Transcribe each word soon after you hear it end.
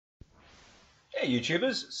Hey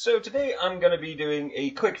YouTubers, so today I'm going to be doing a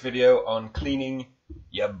quick video on cleaning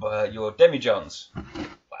your demijohns.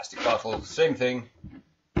 Plastic bottle, same thing,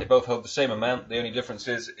 they both hold the same amount, the only difference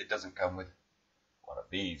is it doesn't come with one of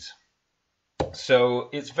these. So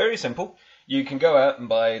it's very simple, you can go out and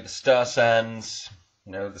buy the Star Sands,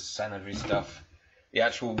 the sanitary stuff, the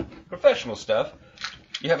actual professional stuff.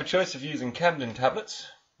 You have a choice of using Camden tablets,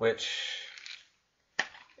 which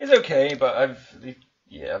is okay, but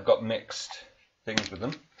I've got mixed things with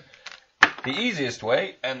them. The easiest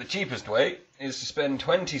way and the cheapest way is to spend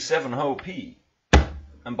 27 whole p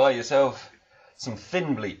and buy yourself some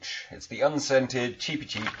thin bleach. It's the unscented, cheapy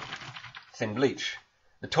cheap thin bleach.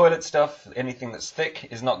 The toilet stuff, anything that's thick,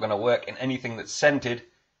 is not going to work, and anything that's scented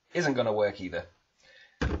isn't going to work either.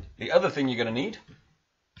 The other thing you're going to need,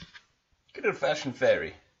 good old-fashioned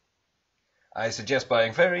fairy. I suggest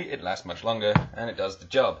buying fairy, it lasts much longer and it does the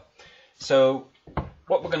job. So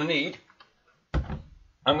what we're going to need,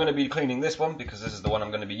 I'm going to be cleaning this one because this is the one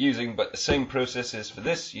I'm going to be using, but the same process is for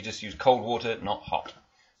this, you just use cold water, not hot.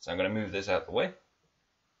 So I'm going to move this out the way.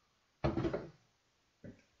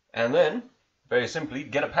 And then, very simply,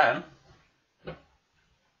 get a pan,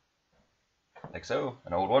 like so,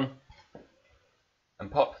 an old one,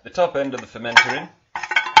 and pop the top end of the fermenter in,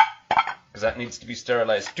 because that needs to be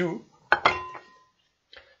sterilized too.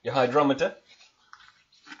 Your hydrometer,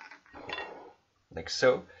 like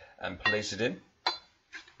so, and place it in.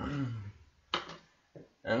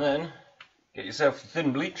 And then get yourself the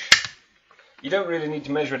thin bleach. You don't really need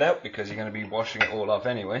to measure it out because you're going to be washing it all off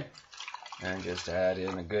anyway. And just add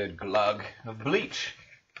in a good glug of bleach,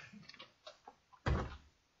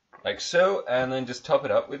 like so, and then just top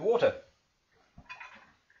it up with water.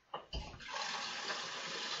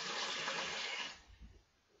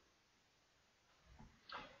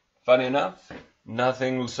 Funny enough,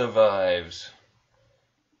 nothing survives.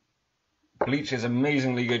 Bleach is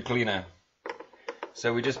amazingly good cleaner.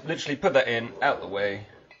 So we just literally put that in, out the way,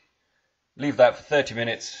 leave that for 30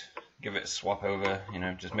 minutes, give it a swap over,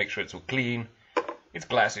 just make sure it's all clean. It's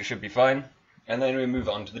glass, it should be fine. And then we move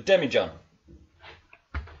on to the demijohn.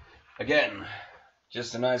 Again,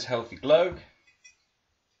 just a nice healthy glug.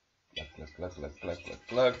 Glug, glug, glug, glug, glug,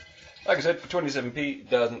 glug. Like I said, for 27p,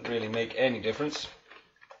 doesn't really make any difference.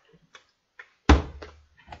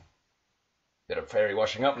 Bit of fairy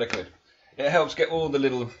washing up liquid. It helps get all the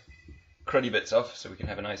little cruddy bits off, so we can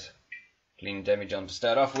have a nice clean demijohn to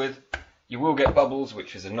start off with. You will get bubbles,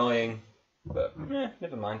 which is annoying, but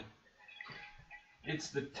never mind.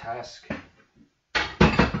 It's the task.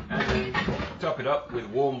 And then top it up with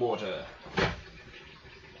warm water.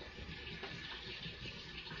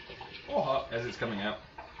 Or hot, as it's coming out.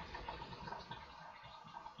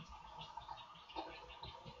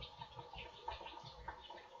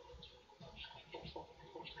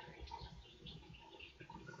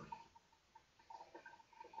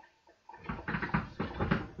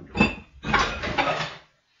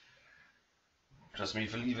 Trust me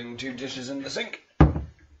for leaving 2 dishes in the sink.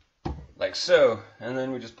 Like so. And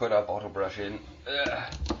then we just put our bottle brush in.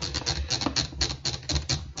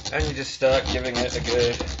 And you just start giving it a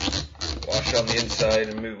good wash on the inside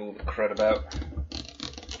and move all the crud about.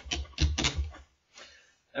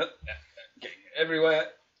 Getting everywhere.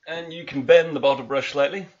 And you can bend the bottle brush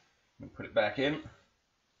slightly and put it back in.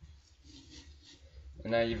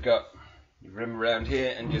 And now you've got your rim around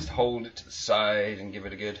here, and just hold it to the side and give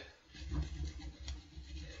it a good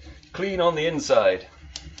clean on the inside.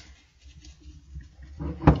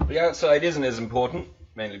 The outside isn't as important,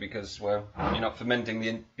 mainly because, well, you're not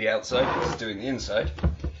fermenting the outside, you're just doing the inside,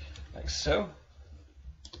 like so.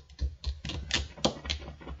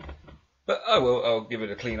 But I'll give it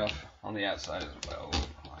a clean off on the outside as well,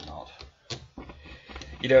 why not?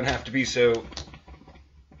 You don't have to be so...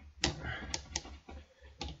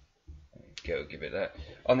 Go, give it that.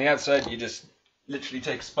 On the outside, you just literally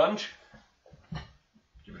take a sponge,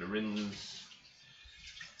 give it a rinse,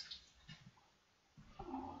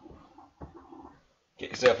 get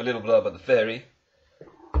yourself a little blob of the fairy,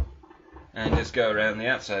 and just go around the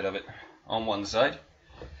outside of it on one side.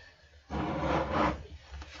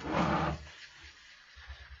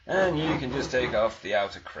 And you can just take off the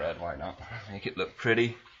outer crud, why not? Make it look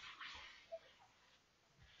pretty.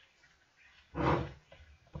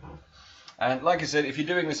 And like I said, if you're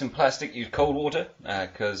doing this in plastic, use cold water,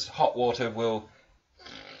 because hot water will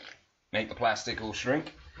make the plastic all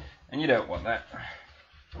shrink, and you don't want that.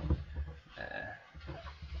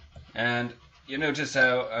 And you notice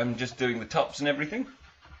how I'm just doing the tops and everything.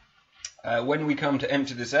 When we come to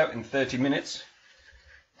empty this out in 30 minutes,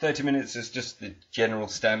 30 minutes is just the general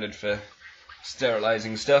standard for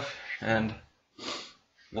sterilizing stuff, and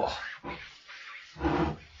whoa,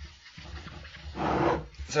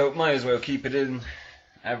 So might as well keep it in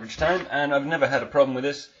average time, and I've never had a problem with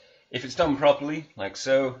this. If it's done properly, like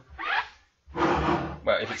so,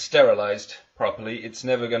 well, if it's sterilized properly, it's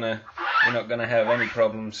never gonna, you're not gonna have any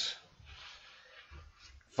problems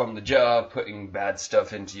from the jar putting bad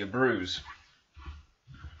stuff into your brews.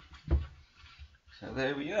 So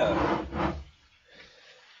there we are.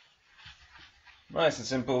 Nice and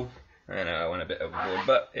simple. I know I went a bit overboard,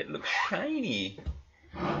 but it looks shiny.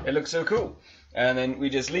 It looks so cool. And then we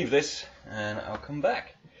just leave this, and I'll come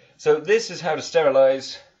back. So this is how to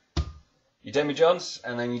sterilize your demijohns,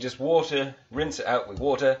 and then you just rinse it out with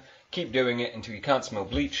water, keep doing it until you can't smell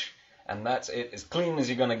bleach, and that's it, as clean as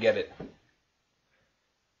you're going to get it.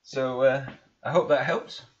 So I hope that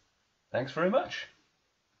helps. Thanks very much.